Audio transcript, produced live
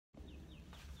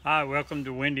Hi, welcome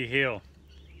to Windy Hill.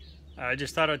 I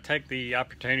just thought I'd take the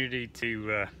opportunity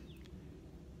to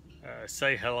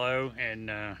say hello and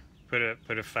put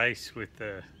a face with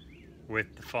the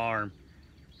farm.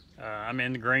 I'm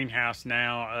in the greenhouse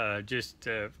now, just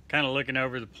kind of looking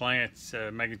over the plants,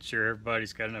 making sure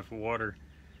everybody's got enough water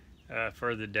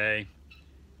for the day.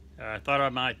 I thought I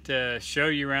might show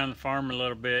you around the farm a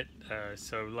little bit,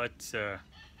 so let's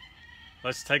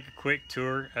take a quick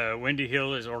tour. Windy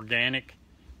Hill is organic.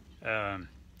 Um,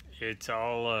 it's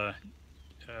all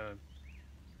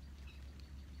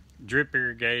drip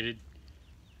irrigated,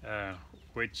 uh,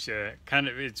 which kind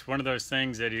of it's one of those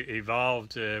things that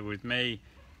evolved with me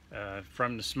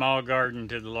from the small garden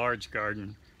to the large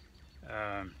garden.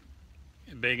 Um,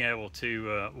 Being able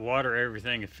to water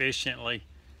everything efficiently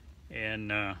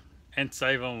and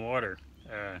save on water.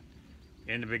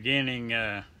 In the beginning,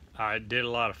 I did a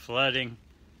lot of flooding.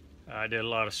 I did a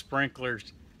lot of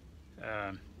sprinklers,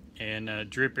 uh, and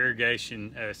drip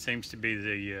irrigation seems to be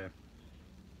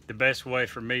the best way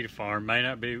for me to farm. May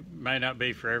not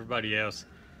be for everybody else,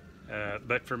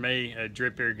 but for me,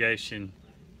 drip irrigation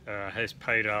has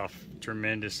paid off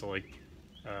tremendously.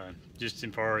 Just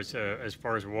as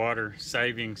far as water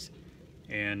savings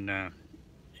and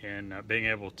being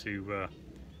able to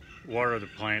water the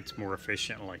plants more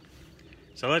efficiently.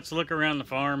 So let's look around the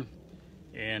farm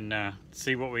and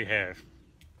see what we have.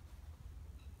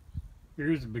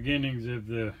 Here's the beginnings of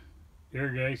the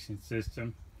irrigation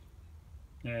system,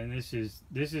 and this is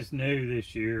new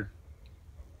this year.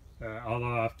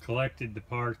 Although I've collected the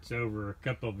parts over a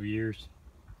couple of years,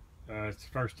 it's the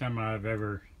first time I've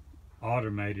ever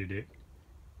automated it,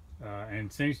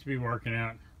 and seems to be working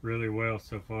out really well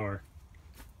so far.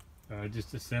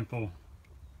 Just a simple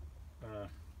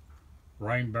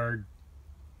Rainbird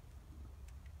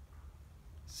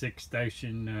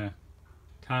 6-station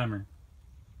timer.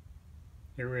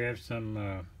 Here we have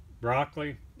some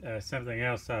broccoli, something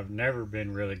else I've never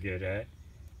been really good at.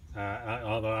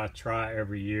 Although I try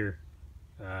every year,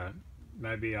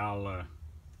 maybe I'll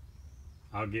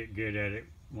get good at it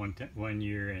one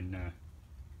year and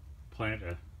plant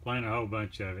a whole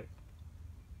bunch of it.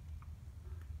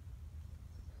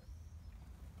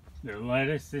 The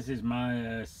lettuce. This is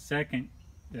my second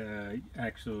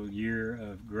actual year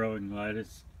of growing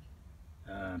lettuce.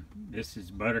 This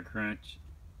is Butter Crunch.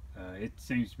 It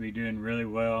seems to be doing really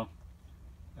well.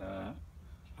 I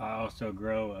also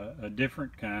grow a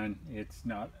different kind. It's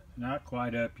not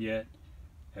quite up yet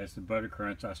as the Butter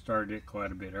Crunch. I started it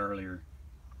quite a bit earlier,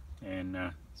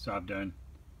 and so I've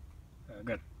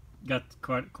got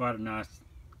quite a nice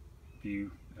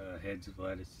few heads of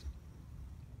lettuce.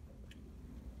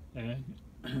 And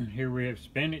here we have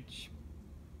spinach,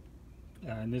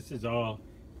 and this is all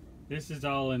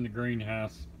in the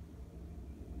greenhouse.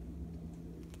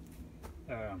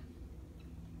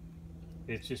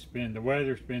 It's just been, the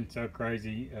weather's been so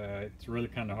crazy, it's really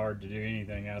kind of hard to do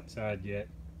anything outside yet.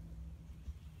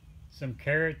 Some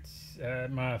carrots,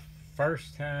 my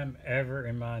first time ever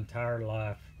in my entire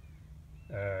life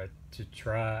to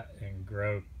try and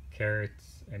grow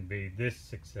carrots and be this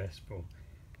successful.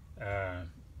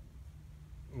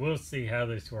 We'll see how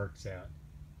this works out.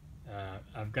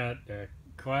 I've got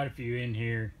quite a few in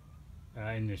here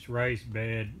in this raised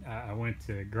bed. I went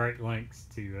to great lengths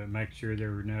to make sure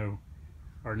there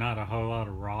were not a whole lot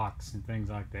of rocks and things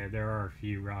like that. There are a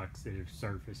few rocks that have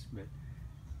surfaced, but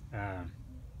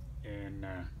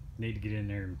need to get in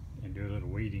there and do a little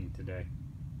weeding today.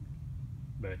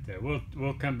 But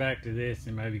we'll come back to this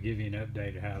and maybe give you an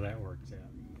update of how that works out.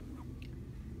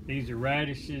 These are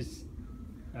radishes.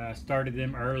 I started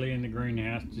them early in the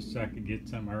greenhouse just so I could get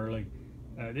some early.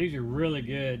 These are really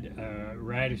good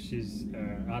radishes.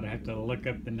 I'd have to look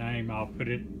up the name. I'll put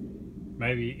it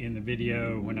maybe in the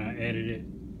video when I edit it,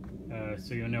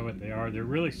 so you'll know what they are. They're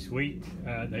really sweet.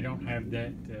 They don't have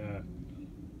that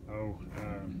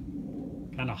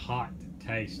kind of hot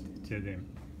taste to them.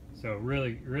 So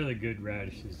really good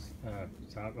radishes.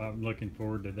 So I'm looking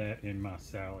forward to that in my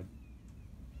salad.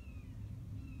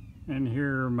 And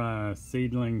here are my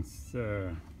seedlings.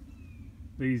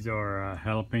 These are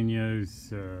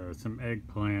jalapenos, some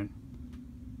eggplant,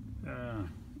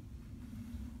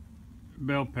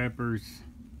 bell peppers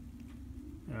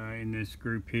in this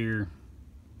group here.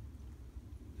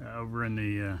 Over in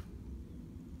the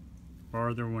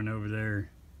farther one over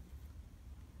there,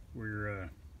 we're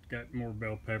got more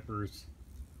bell peppers,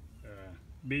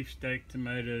 beefsteak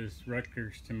tomatoes,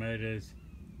 Rutgers tomatoes,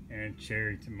 and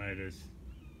cherry tomatoes.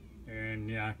 And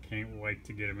yeah, I can't wait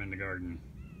to get them in the garden.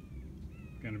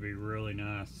 It's going to be really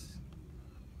nice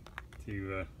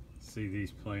to see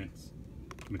these plants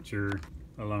mature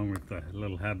along with the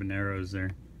little habaneros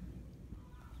there.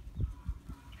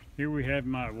 Here we have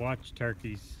my watch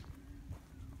turkeys.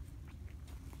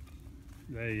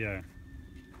 They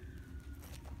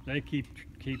keep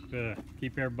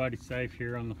everybody safe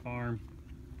here on the farm.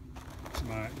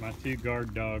 My two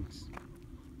guard dogs,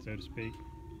 so to speak.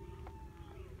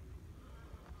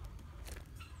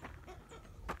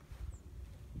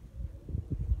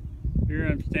 Here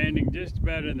I'm standing just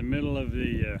about in the middle of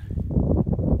the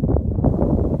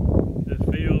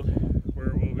field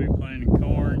where we'll be planting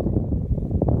corn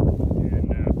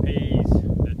and peas,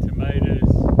 the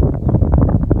tomatoes,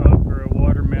 okra,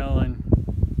 watermelon,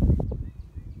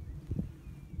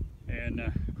 and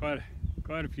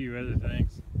quite a few other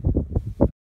things.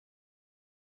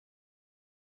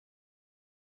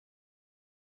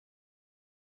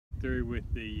 Through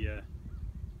with the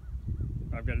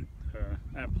I've got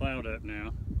I plowed up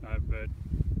now. I've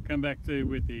come back through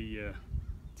with the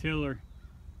tiller,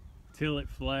 till it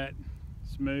flat,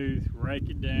 smooth, rake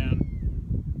it down,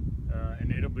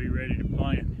 and it'll be ready to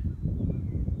plant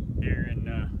here in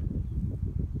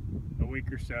a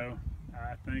week or so.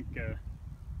 I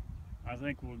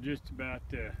think we'll just about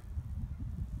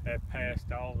have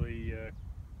passed all the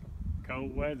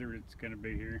cold weather it's going to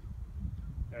be here.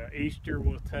 Easter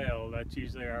will tell. That's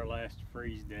usually our last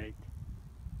freeze date.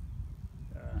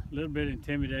 A little bit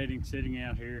intimidating sitting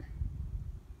out here,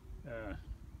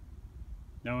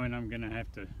 knowing I'm going to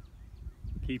have to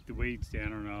keep the weeds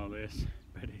down on all this,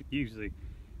 but it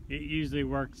usually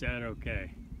works out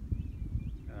okay.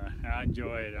 I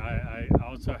enjoy it. I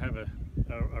also have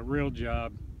a real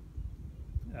job.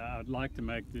 I'd like to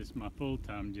make this my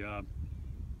full-time job.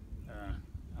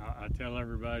 I tell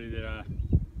everybody that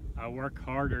I work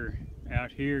harder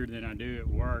out here than I do at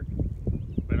work,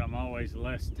 but I'm always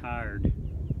less tired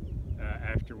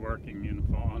after working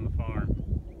on the farm.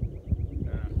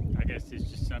 I guess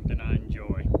it's just something I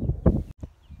enjoy.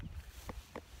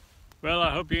 Well,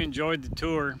 I hope you enjoyed the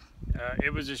tour.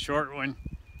 It was a short one.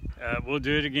 We'll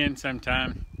do it again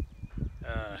sometime.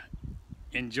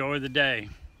 Enjoy the day.